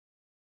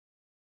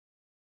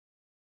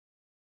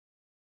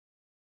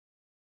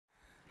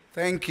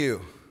Thank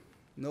you.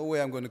 No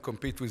way I'm going to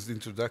compete with the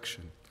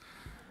introduction.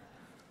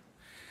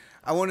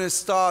 I want to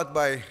start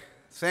by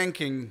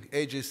thanking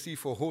AJC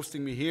for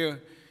hosting me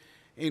here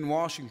in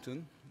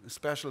Washington. A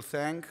special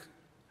thank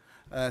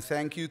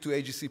you to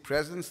AJC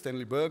President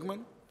Stanley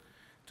Bergman,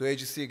 to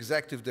AJC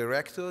Executive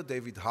Director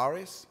David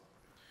Harris,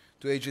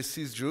 to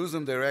AJC's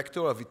Jerusalem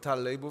Director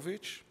Avital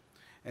Leibovich,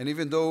 and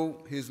even though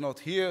he's not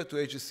here, to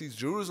AJC's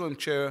Jerusalem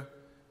Chair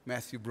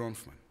Matthew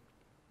Bronfman.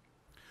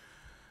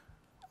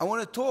 I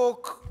want to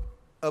talk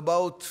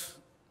about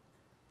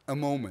a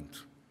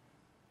moment.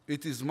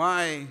 It is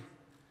my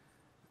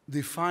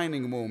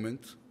defining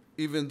moment,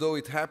 even though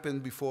it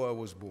happened before I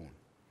was born.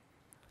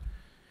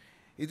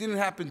 It didn't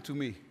happen to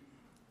me,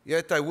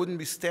 yet I wouldn't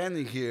be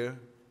standing here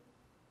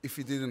if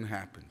it didn't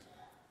happen.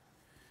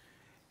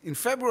 In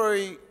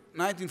February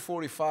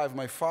 1945,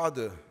 my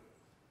father,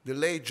 the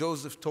late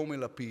Joseph Tommy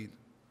Lapid,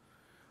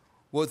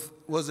 was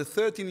a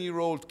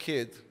 13-year-old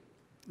kid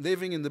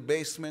living in the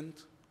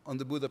basement on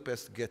the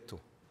Budapest ghetto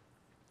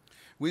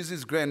with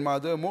his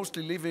grandmother,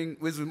 mostly living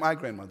with my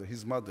grandmother,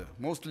 his mother,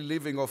 mostly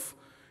living off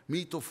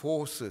meat of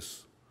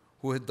horses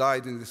who had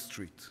died in the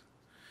street.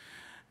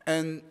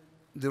 And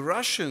the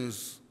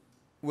Russians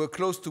were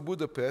close to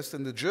Budapest,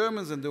 and the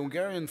Germans and the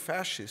Hungarian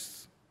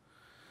fascists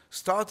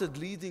started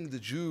leading the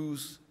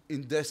Jews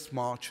in death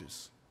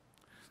marches.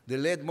 They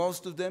led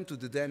most of them to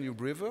the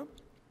Danube River,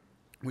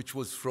 which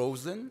was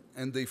frozen,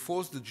 and they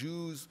forced the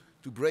Jews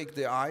to break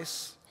the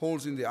ice,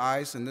 holes in the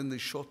ice, and then they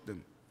shot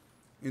them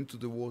into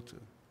the water.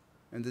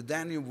 And the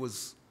Danube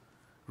was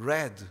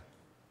red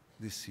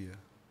this year.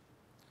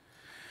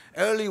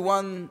 Early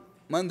one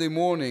Monday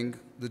morning,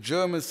 the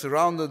Germans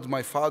surrounded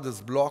my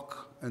father's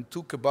block and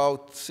took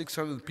about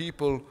 600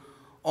 people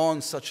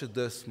on such a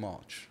death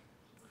march.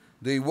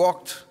 They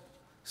walked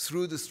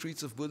through the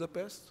streets of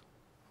Budapest,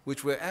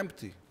 which were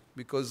empty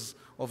because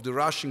of the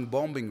Russian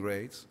bombing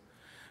raids.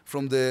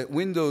 From the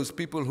windows,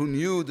 people who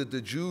knew that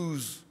the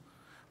Jews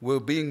were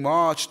being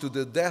marched to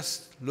their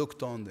death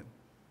looked on them.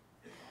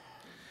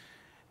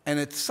 And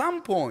at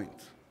some point,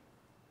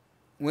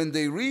 when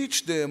they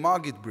reached the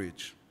Margit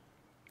Bridge,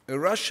 a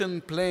Russian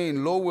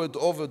plane lowered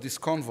over this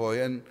convoy,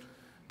 and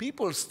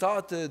people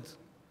started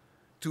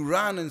to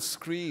run and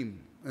scream,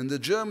 and the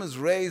Germans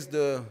raised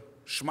the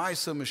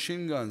Schmeisser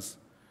machine guns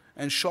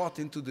and shot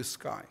into the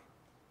sky.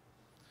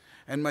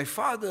 And my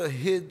father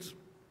hid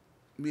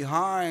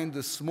behind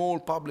a small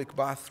public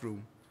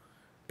bathroom,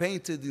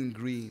 painted in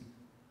green.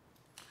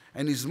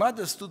 And his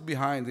mother stood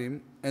behind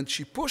him, and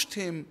she pushed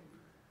him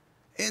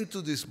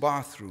into this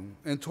bathroom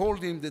and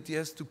told him that he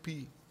has to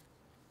pee.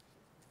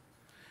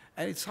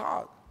 And it's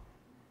hard.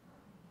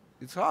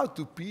 It's hard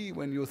to pee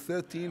when you're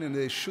 13 and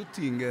they're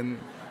shooting and...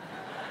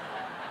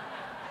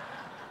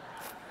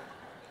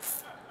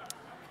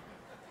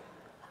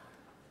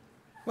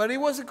 But he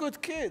was a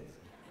good kid.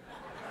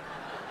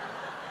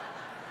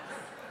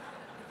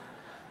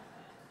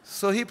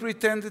 So he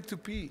pretended to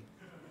pee.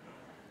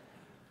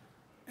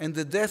 And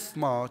the death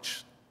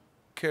march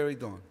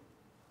carried on.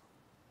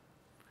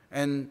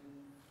 And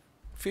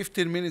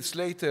 15 minutes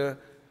later,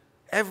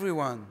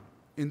 everyone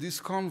in this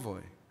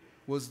convoy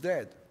was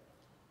dead.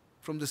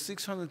 From the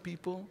 600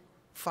 people,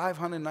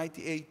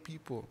 598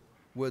 people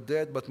were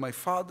dead, but my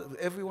father,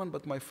 everyone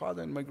but my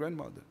father and my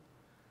grandmother.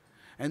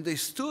 And they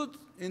stood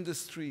in the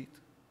street,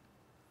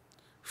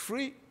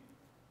 free,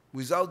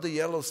 without the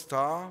yellow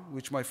star,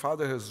 which my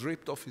father has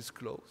ripped off his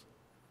clothes.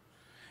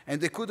 And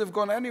they could have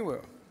gone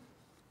anywhere.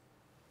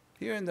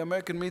 Here in the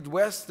American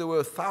Midwest, there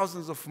were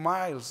thousands of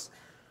miles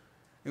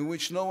in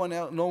which no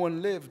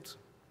one lived.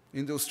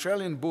 In the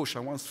Australian bush, I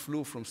once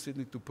flew from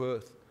Sydney to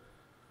Perth.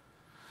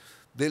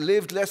 There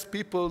lived less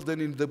people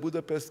than in the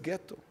Budapest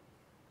ghetto.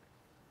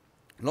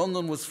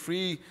 London was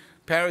free.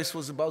 Paris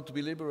was about to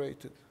be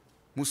liberated.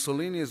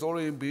 Mussolini has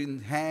already been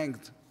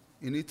hanged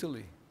in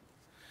Italy.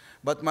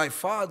 But my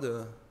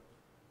father,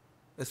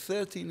 a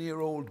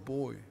 13-year-old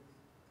boy,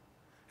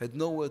 had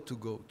nowhere to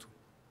go to.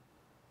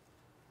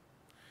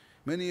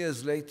 Many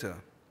years later,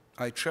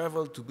 I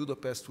traveled to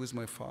Budapest with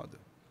my father.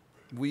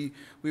 We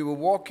were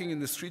walking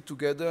in the street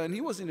together, and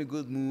he was in a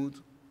good mood.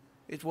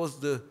 It was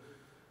the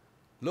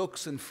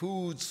looks and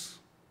foods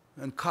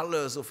and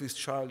colors of his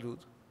childhood.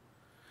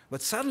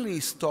 But suddenly he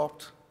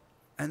stopped,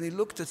 and he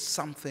looked at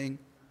something,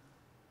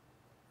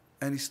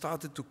 and he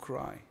started to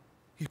cry.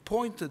 He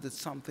pointed at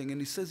something, and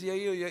he says,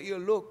 Yair,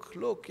 Yair, look,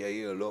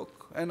 Yair,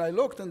 look. And I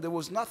looked, and there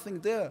was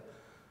nothing there.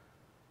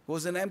 It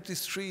was an empty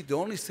street. The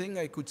only thing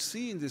I could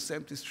see in this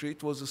empty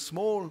street was a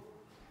small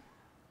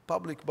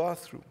public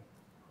bathroom,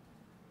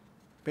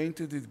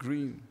 painted it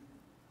green.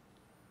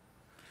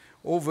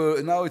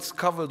 Now it's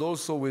covered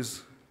also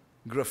with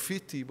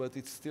graffiti, but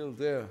it's still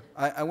there.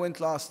 I went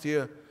last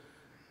year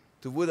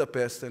to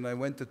Budapest, and I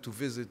wanted to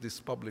visit this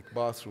public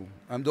bathroom.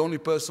 I'm the only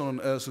person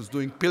on earth who's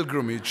doing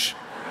pilgrimage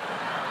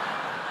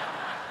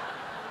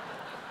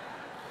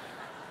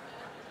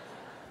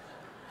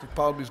to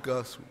public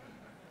bathroom.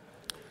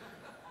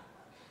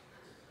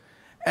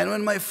 And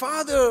when my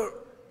father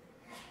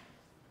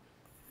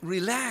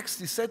relaxed,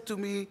 he said to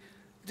me,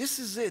 this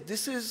is it.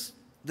 This is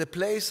the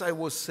place I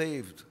was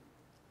saved.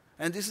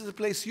 And this is the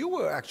place you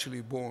were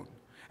actually born.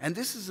 And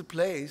this is a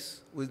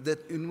place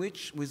in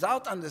which,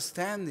 without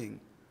understanding,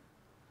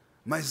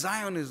 my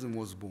Zionism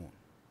was born.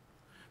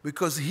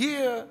 Because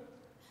here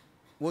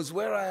was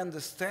where I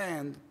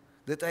understand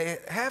that I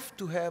have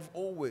to have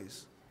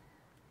always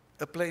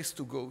a place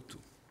to go to.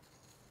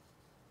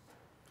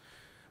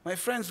 My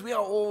friends, we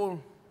are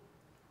all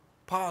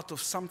part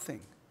of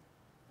something.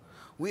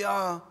 We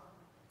are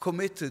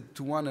committed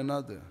to one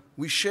another.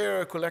 We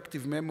share a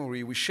collective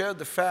memory. We share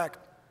the fact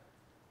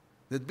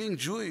that being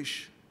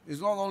Jewish is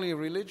not only a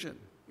religion,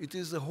 it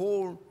is a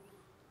whole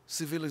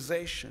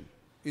civilization.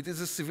 It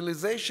is a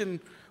civilization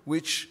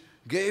which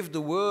gave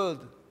the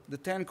world the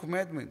 10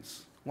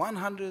 Commandments,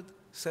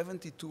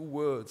 172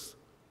 words,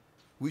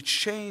 which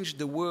changed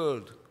the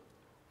world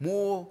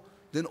more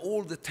than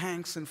all the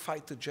tanks and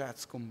fighter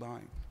jets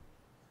combined.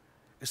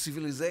 A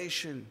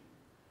civilization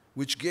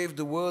which gave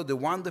the world the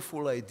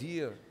wonderful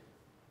idea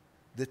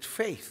that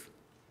faith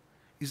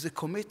is a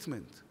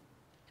commitment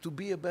to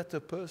be a better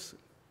person.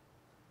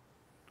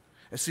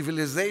 A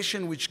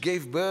civilization which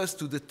gave birth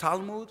to the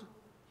Talmud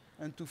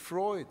and to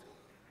Freud,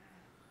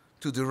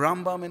 to the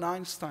Rambam and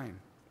Einstein,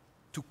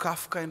 to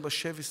Kafka and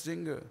Bashevis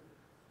Singer,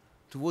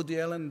 to Woody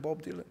Allen and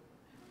Bob Dylan.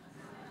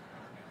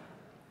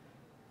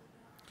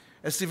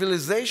 A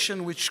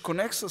civilization which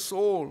connects us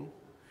all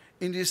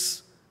in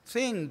this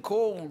thing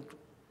called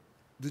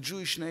the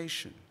Jewish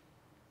nation.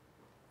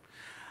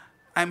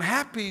 I'm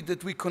happy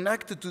that we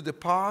connected to the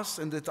past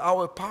and that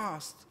our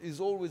past is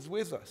always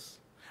with us.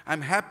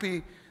 I'm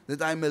happy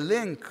that I'm a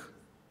link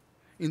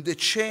in the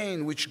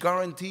chain which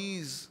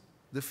guarantees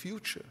the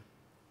future.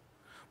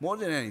 More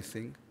than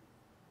anything,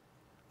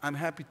 I'm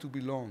happy to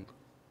belong.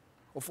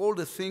 Of all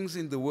the things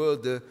in the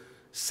world, the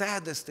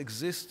saddest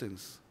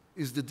existence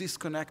is the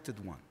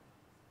disconnected one.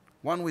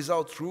 One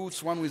without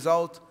roots, one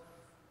without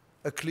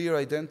a clear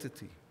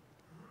identity.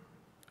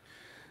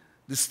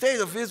 The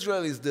state of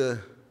Israel is the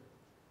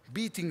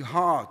beating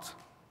heart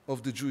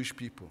of the Jewish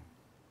people.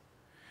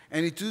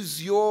 And it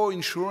is your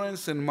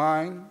insurance and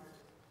mine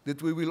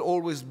that we will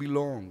always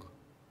belong.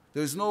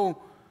 There is no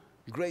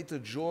greater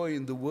joy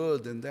in the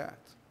world than that.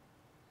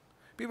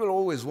 People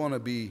always want to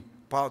be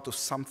part of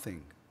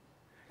something.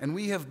 And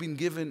we have been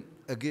given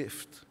a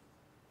gift.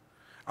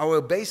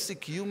 Our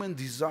basic human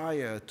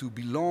desire to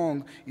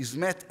belong is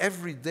met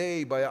every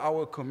day by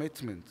our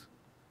commitment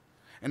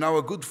and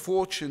our good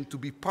fortune to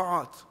be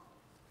part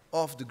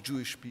of the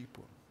Jewish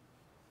people.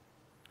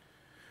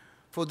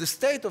 For the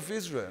state of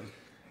Israel,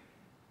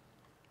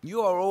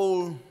 you are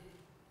all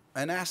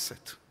an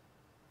asset.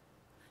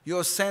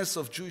 Your sense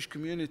of Jewish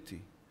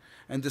community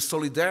and the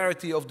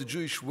solidarity of the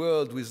Jewish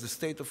world with the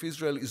state of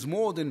Israel is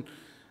more than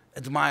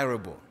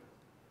admirable.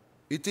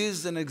 It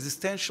is an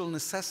existential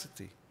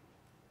necessity.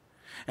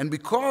 And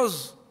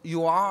because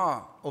you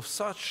are of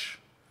such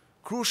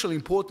crucial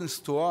importance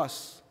to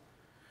us,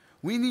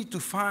 we need to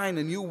find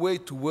a new way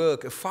to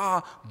work, a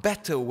far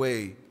better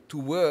way to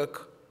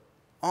work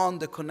on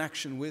the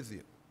connection with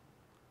you.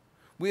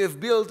 We have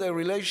built a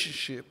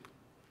relationship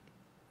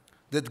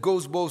that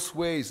goes both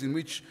ways, in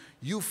which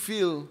you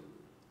feel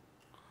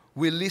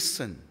we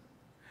listen.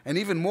 And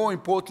even more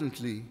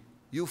importantly,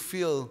 you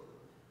feel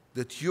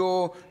that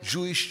your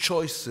Jewish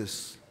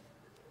choices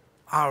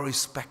are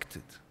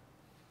respected.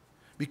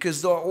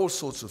 Because there are all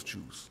sorts of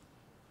Jews.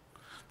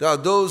 There are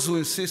those who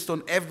insist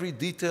on every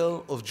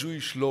detail of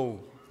Jewish law,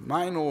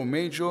 minor or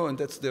major, and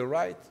that's their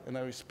right, and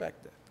I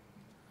respect that.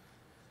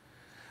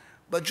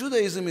 But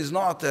Judaism is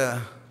not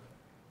a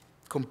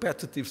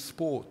competitive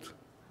sport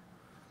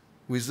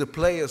with the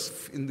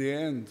players in the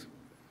end,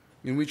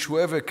 in which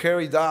whoever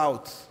carried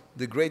out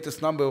the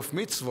greatest number of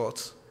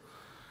mitzvot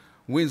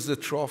wins the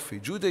trophy.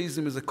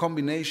 Judaism is a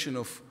combination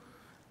of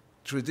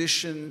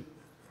tradition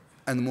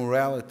and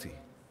morality,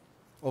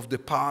 of the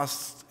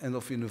past and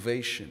of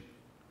innovation,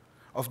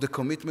 of the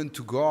commitment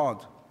to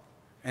God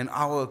and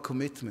our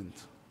commitment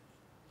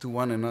to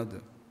one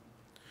another.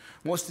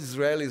 Most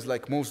Israelis,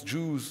 like most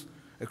Jews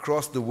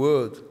across the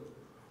world,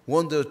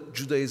 want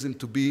Judaism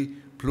to be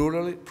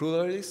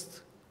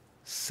pluralist,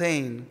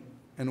 sane,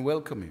 and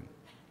welcoming.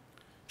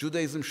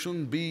 Judaism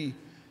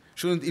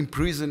shouldn't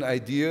imprison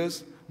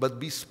ideas, but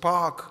be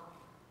spark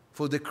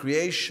for the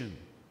creation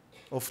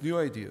of new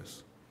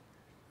ideas.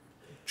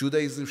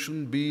 Judaism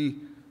shouldn't be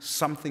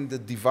something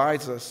that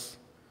divides us,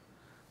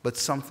 but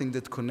something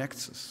that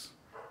connects us.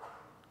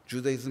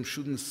 Judaism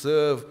shouldn't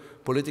serve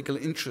political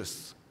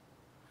interests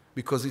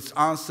because it's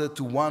answer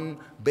to one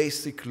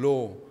basic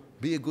law: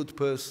 be a good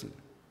person.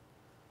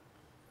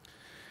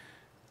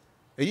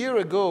 A year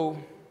ago,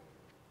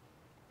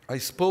 I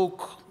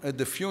spoke at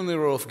the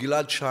funeral of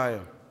Gilad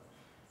Shayer.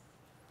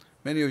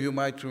 Many of you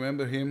might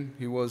remember him.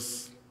 He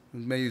was,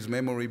 may his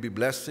memory be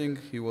blessing,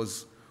 he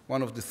was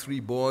one of the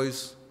 3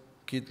 boys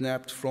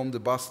kidnapped from the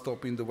bus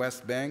stop in the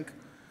West Bank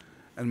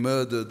and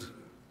murdered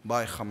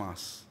by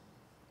Hamas.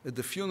 At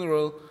the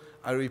funeral,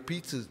 I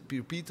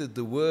repeated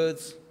the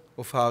words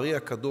of Hari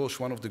HaKadosh,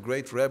 one of the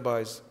great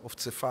rabbis of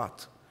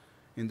Tzefat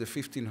in the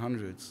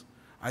 1500s.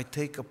 I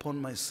take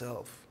upon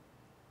myself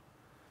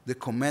the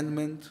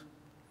commandment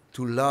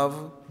to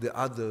love the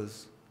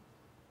others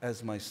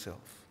as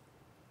myself.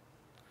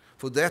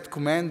 For that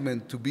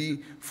commandment to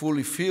be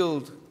fully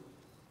filled,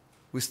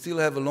 we still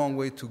have a long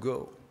way to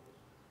go.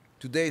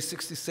 Today,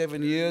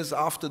 67 years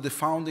after the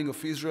founding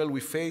of Israel,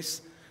 we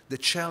face the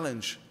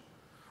challenge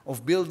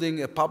of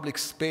building a public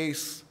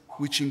space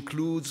which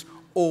includes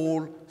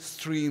all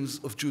streams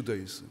of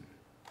Judaism.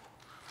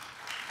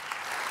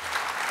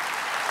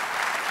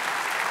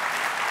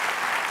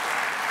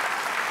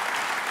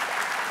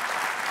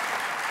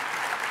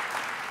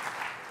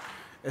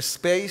 A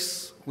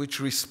space which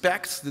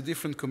respects the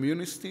different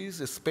communities,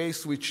 a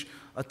space which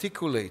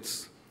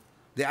articulates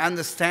the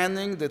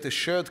understanding that a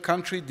shared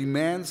country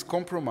demands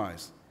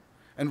compromise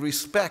and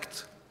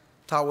respect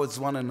towards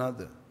one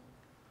another.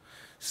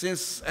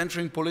 Since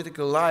entering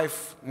political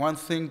life, one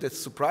thing that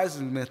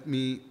surprises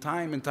me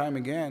time and time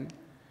again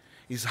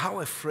is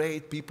how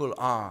afraid people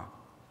are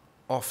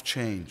of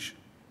change.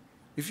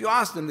 If you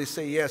ask them, they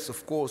say, yes,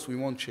 of course, we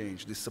want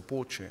change, they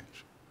support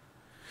change.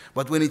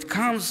 But when it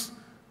comes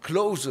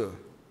closer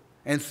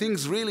and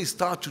things really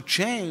start to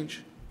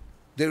change,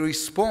 they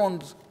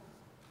respond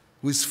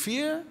with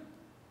fear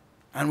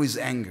and with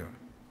anger.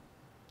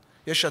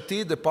 Yesh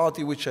Atid, the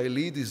party which I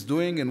lead, is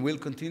doing and will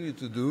continue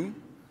to do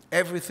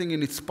everything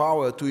in its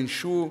power to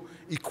ensure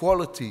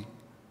equality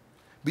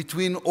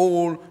between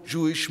all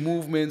Jewish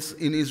movements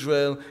in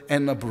Israel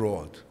and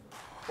abroad,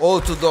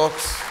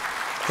 Orthodox,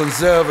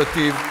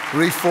 conservative,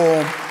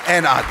 reform,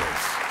 and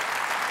others.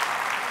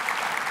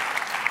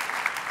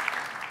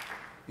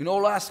 In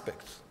all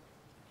aspects,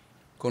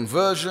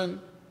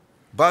 conversion,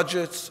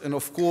 budgets, and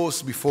of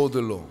course, before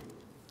the law.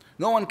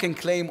 No one can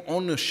claim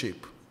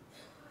ownership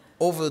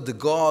over the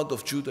God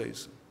of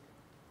Judaism.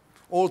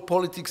 All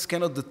politics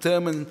cannot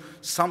determine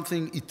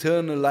something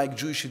eternal like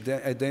Jewish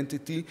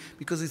identity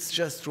because it's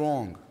just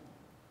wrong.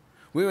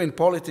 We're in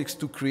politics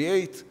to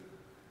create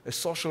a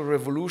social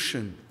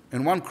revolution,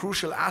 and one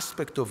crucial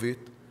aspect of it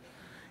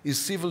is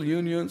civil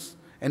unions,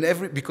 and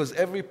because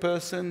every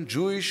person,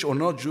 Jewish or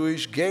not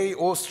Jewish, gay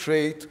or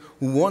straight,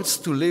 who wants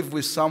to live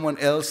with someone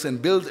else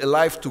and build a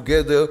life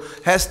together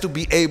has to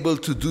be able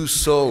to do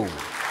so.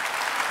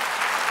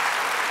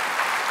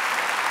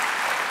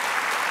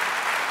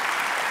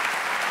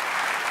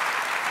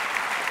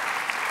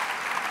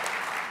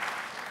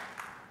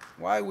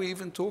 Why are we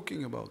even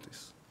talking about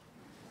this?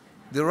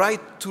 The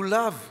right to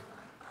love.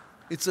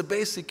 It's a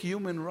basic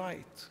human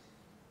right.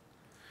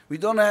 We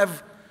don't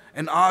have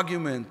an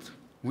argument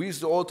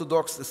with the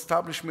Orthodox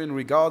establishment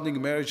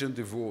regarding marriage and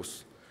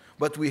divorce,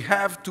 but we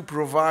have to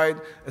provide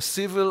a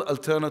civil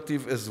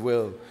alternative as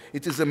well.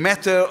 It is a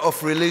matter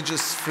of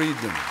religious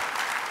freedom.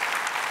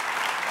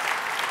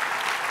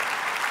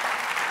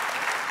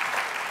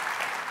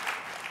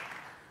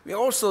 We are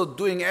also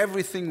doing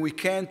everything we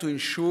can to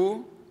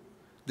ensure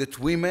that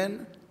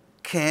women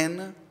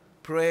can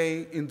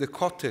pray in the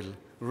kotel,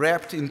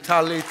 wrapped in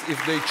talit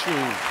if they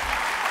choose.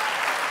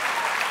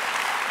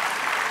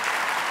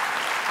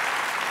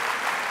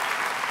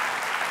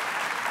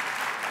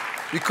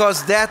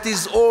 Because that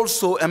is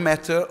also a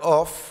matter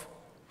of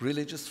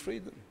religious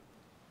freedom.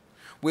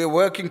 We are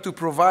working to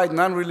provide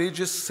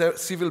non-religious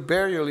civil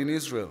burial in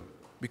Israel,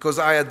 because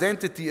our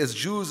identity as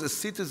Jews, as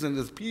citizens,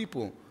 as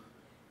people,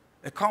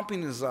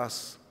 accompanies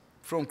us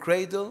from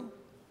cradle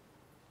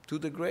to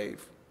the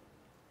grave.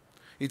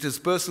 It is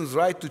persons'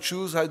 right to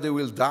choose how they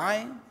will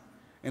die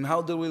and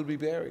how they will be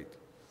buried.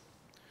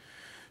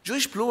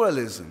 Jewish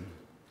pluralism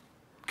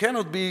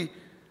cannot be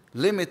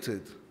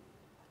limited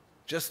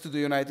just to the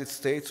United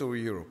States or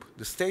Europe.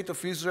 The state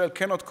of Israel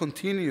cannot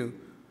continue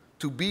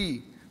to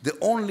be the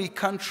only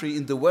country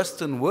in the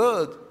Western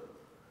world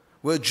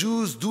where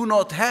Jews do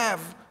not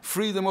have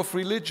freedom of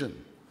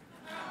religion.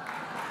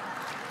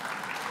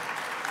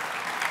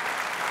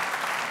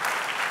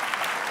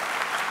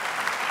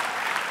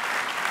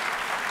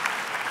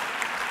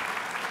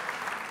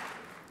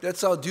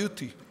 That's our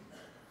duty,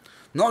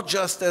 not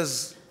just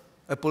as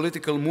a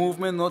political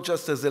movement, not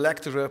just as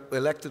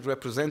elected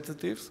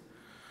representatives,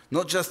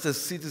 not just as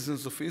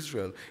citizens of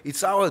Israel.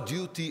 It's our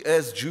duty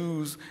as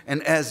Jews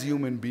and as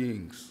human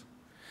beings.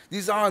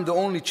 These aren't the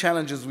only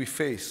challenges we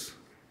face.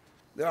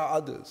 There are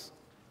others.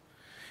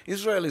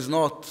 Israel is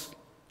not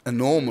a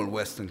normal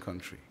Western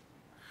country.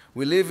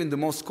 We live in the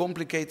most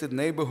complicated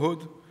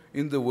neighborhood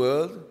in the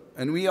world,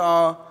 and we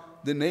are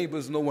the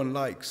neighbors no one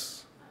likes.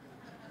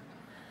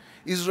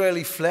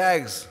 Israeli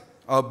flags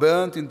are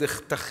burnt in the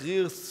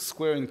Tahrir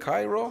Square in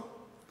Cairo,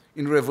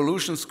 in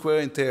Revolution Square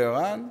in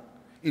Tehran,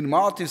 in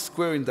Martyrs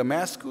Square in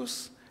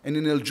Damascus, and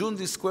in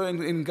El-Jundi Square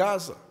in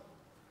Gaza.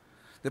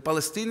 The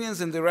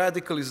Palestinians and the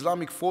radical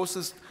Islamic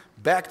forces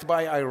backed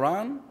by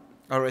Iran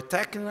are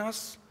attacking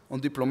us on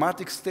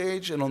diplomatic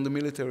stage and on the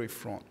military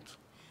front.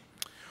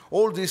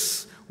 All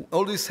this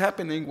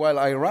happening while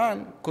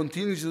Iran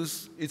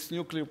continues its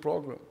nuclear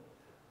program.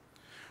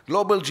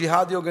 Global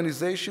jihadi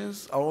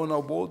organizations are on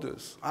our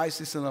borders.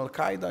 ISIS and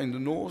Al-Qaeda in the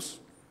north,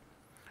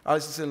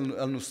 ISIS and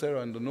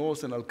al-Nusayra in the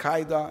north, and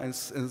Al-Qaeda and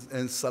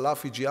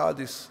Salafi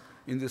jihadists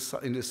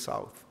in the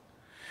south.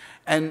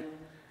 And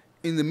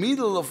in the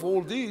middle of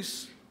all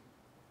this,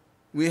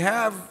 we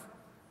have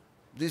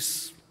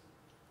this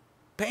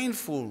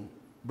painful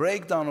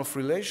breakdown of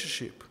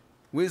relationship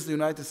with the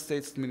United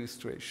States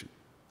administration.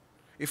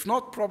 If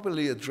not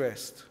properly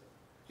addressed,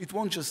 it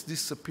won't just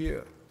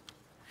disappear.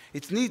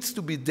 It needs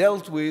to be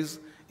dealt with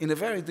in a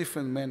very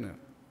different manner.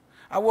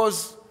 I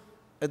was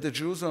at the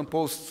Jerusalem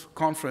Post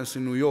conference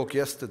in New York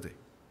yesterday.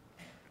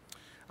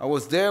 I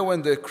was there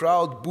when the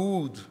crowd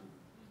booed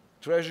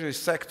Treasury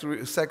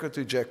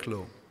Secretary Jack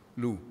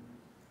Lew.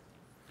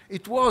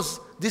 It was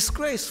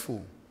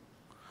disgraceful.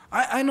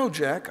 I know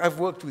Jack. I've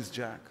worked with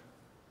Jack.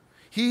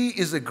 He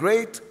is a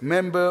great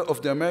member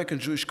of the American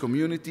Jewish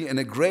community and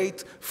a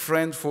great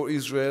friend for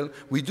Israel.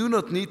 We do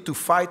not need to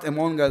fight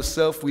among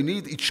ourselves. We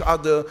need each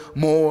other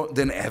more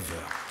than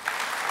ever.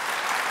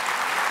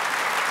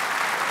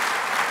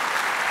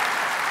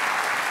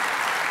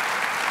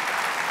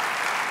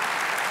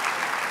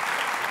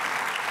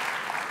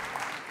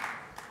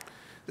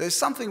 There's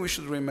something we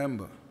should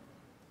remember,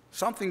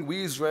 something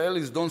we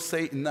Israelis don't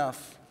say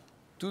enough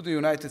to the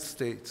United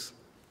States.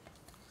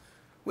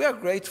 We are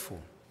grateful.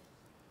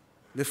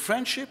 The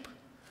friendship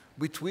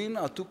between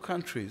our two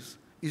countries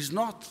is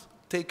not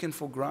taken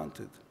for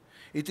granted.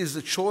 It is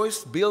a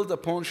choice built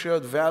upon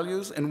shared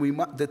values and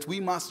that we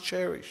must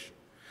cherish.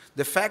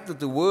 The fact that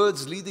the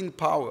world's leading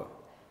power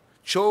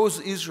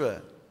chose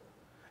Israel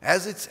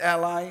as its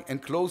ally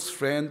and close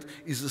friend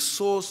is a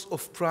source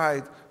of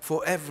pride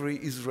for every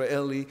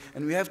Israeli,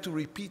 and we have to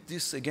repeat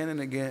this again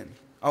and again.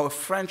 Our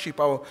friendship,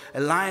 our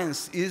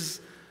alliance is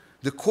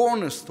the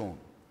cornerstone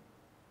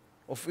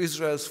of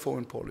Israel's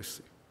foreign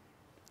policy.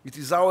 It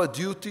is our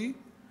duty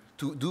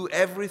to do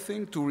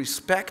everything to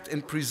respect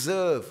and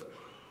preserve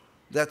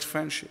that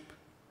friendship.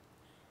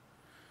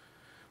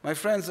 My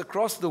friends,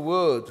 across the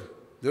world,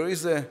 there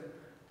is a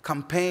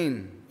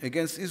campaign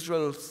against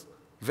Israel's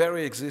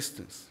very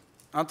existence.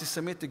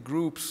 Anti-Semitic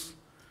groups,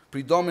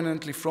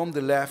 predominantly from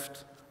the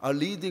left, are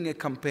leading a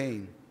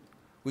campaign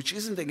which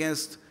isn't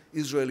against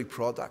Israeli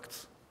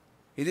products.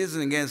 It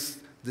isn't against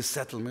the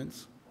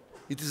settlements.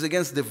 It is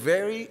against the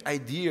very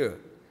idea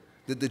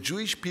that the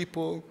Jewish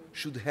people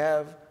should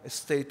have a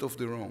state of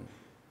their own.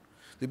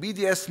 The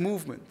BDS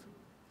movement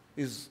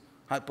is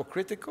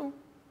hypocritical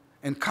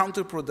and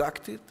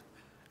counterproductive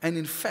and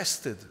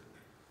infested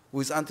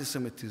with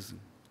anti-Semitism.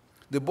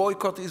 The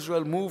Boycott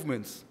Israel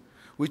movements,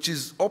 which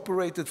is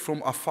operated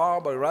from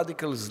afar by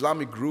radical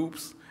Islamic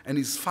groups and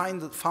is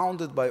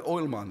founded by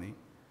oil money,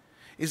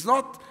 is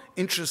not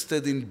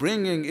interested in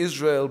bringing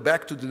Israel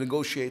back to the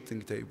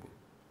negotiating table.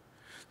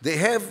 They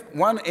have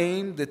one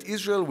aim, that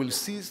Israel will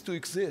cease to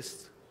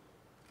exist.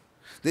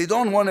 They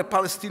don't want a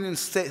Palestinian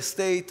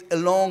state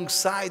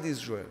alongside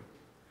Israel.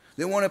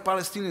 They want a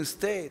Palestinian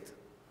state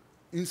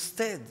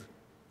instead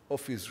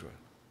of Israel.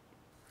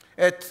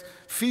 At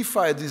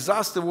FIFA, a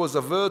disaster was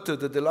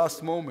averted at the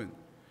last moment.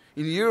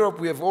 In Europe,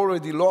 we have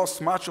already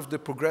lost much of the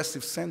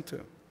progressive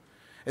center.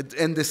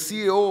 And the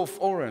CEO of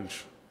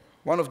Orange,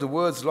 one of the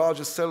world's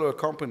largest cellular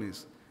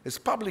companies, has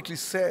publicly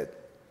said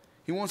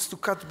he wants to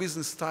cut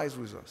business ties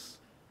with us.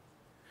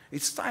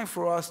 It's time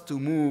for us to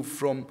move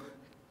from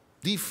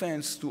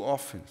defense to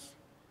offense.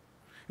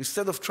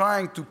 Instead of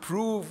trying to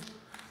prove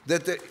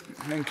that the...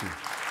 Thank you.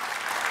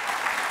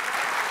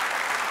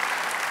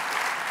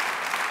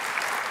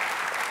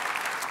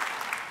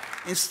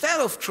 Instead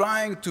of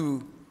trying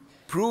to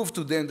prove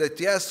to them that,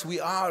 yes, we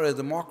are a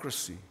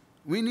democracy,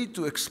 we need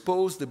to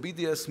expose the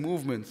BDS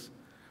movements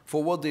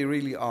for what they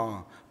really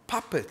are,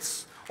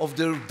 puppets of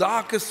the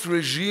darkest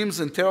regimes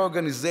and terror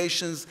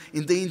organizations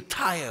in the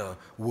entire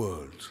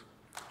world.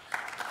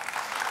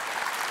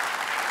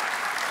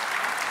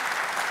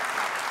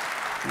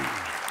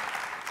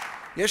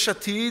 Yesh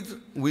Atid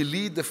will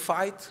lead the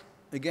fight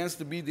against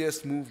the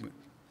BDS movement.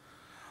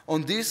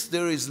 On this,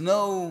 there is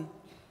no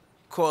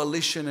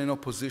coalition and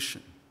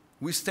opposition.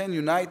 We stand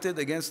united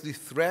against the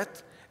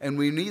threat, and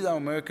we need our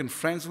American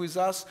friends with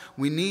us.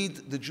 We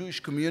need the Jewish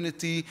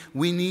community.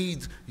 We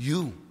need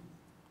you.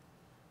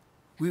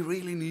 We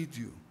really need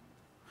you.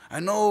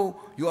 I know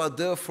you are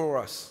there for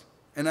us,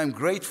 and I'm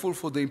grateful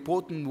for the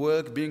important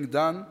work being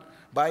done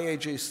by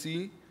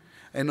AJC.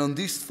 And on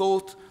this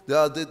thought,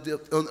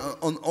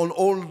 on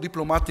all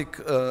diplomatic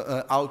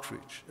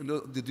outreach,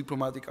 the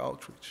diplomatic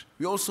outreach.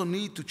 We also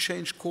need to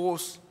change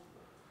course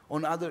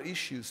on other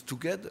issues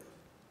together.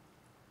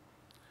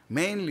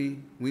 Mainly,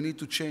 we need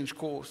to change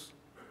course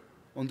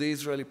on the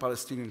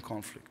Israeli-Palestinian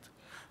conflict.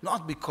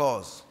 Not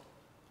because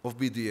of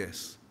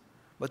BDS,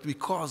 but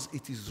because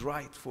it is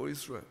right for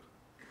Israel.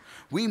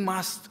 We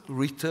must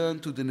return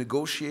to the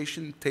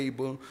negotiation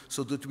table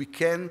so that we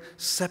can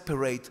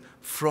separate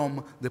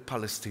from the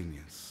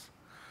Palestinians.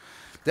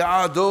 There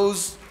are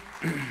those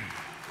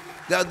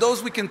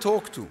we can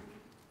talk to.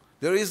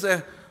 There is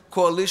a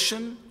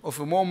coalition of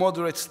more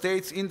moderate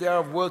states in the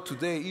Arab world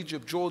today,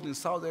 Egypt, Jordan,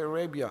 Saudi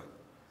Arabia,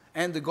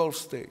 and the Gulf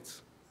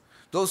states.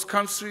 Those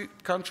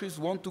countries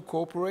want to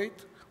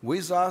cooperate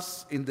with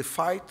us in the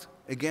fight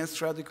against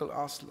radical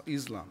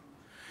Islam.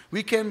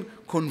 We can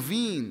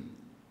convene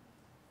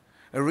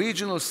a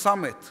regional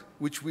summit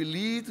which will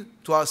lead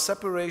to our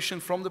separation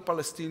from the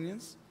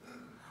Palestinians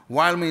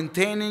while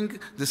maintaining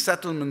the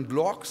settlement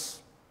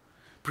blocks,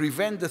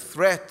 prevent the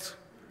threat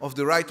of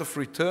the right of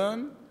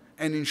return,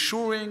 and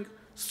ensuring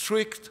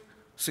strict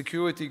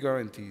security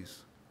guarantees.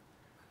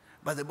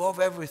 But above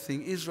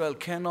everything, Israel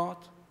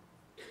cannot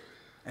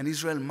and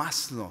Israel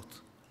must not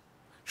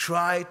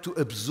try to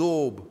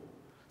absorb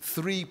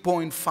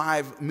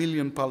 3.5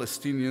 million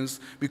Palestinians,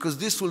 because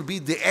this will be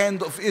the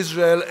end of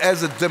Israel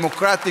as a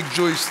democratic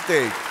Jewish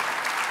state.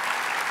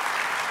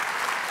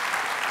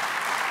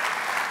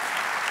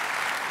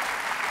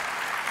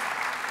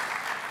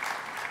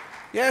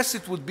 Yes,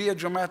 it would be a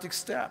dramatic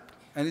step,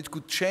 and it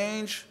could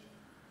change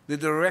the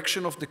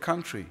direction of the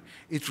country.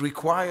 It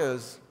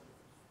requires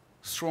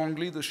strong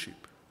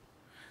leadership,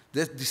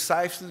 that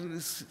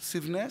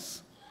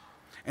decisiveness,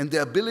 and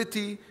the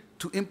ability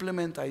to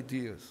implement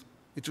ideas.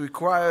 It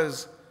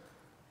requires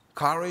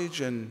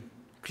courage and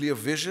clear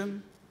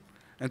vision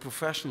and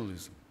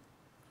professionalism.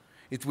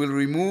 It will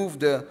remove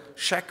the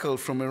shackle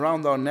from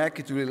around our neck.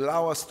 It will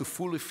allow us to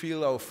fully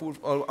feel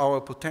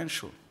our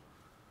potential.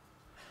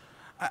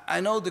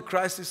 I know the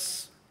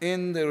crisis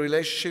in the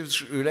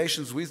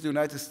relations with the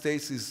United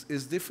States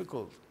is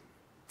difficult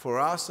for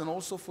us and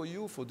also for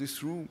you, for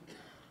this room.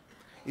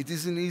 It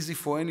isn't easy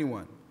for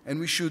anyone. And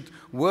we should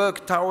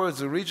work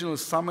towards a regional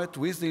summit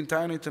with the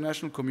entire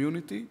international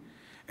community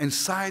and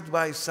side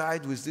by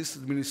side with this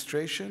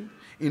administration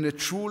in a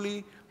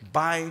truly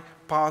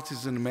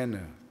bipartisan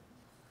manner.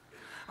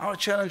 Our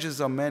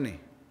challenges are many,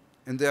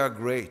 and they are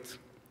great.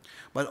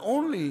 But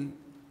only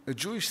a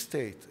Jewish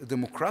state, a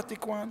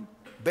democratic one,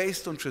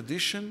 based on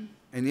tradition,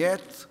 and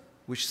yet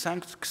which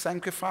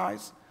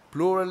sanctifies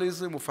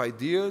pluralism of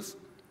ideas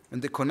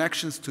and the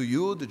connections to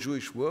you, the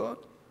Jewish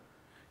world,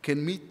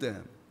 can meet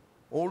them,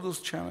 all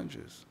those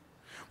challenges.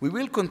 We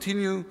will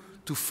continue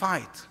to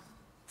fight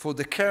for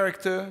the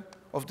character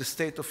of the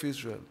state of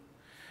Israel.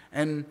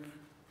 An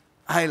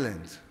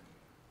island.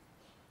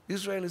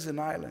 Israel is an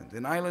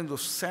island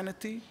of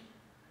sanity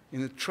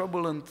in a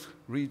turbulent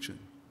region,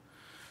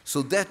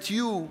 so that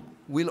you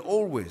will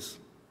always,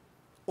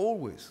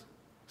 always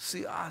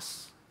see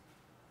us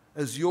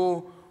as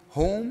your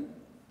home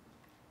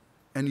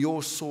and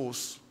your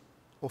source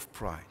of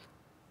pride.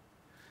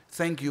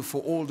 Thank you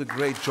for all the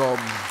great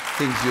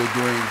things you're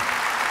doing.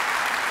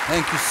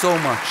 Thank you so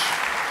much.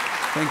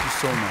 Thank you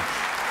so much.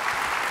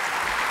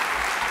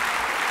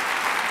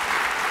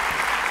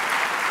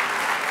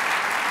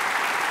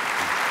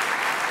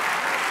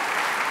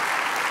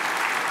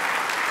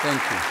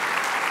 Thank you.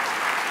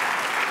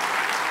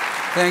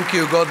 Thank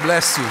you. God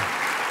bless you.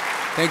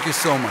 Thank you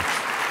so much.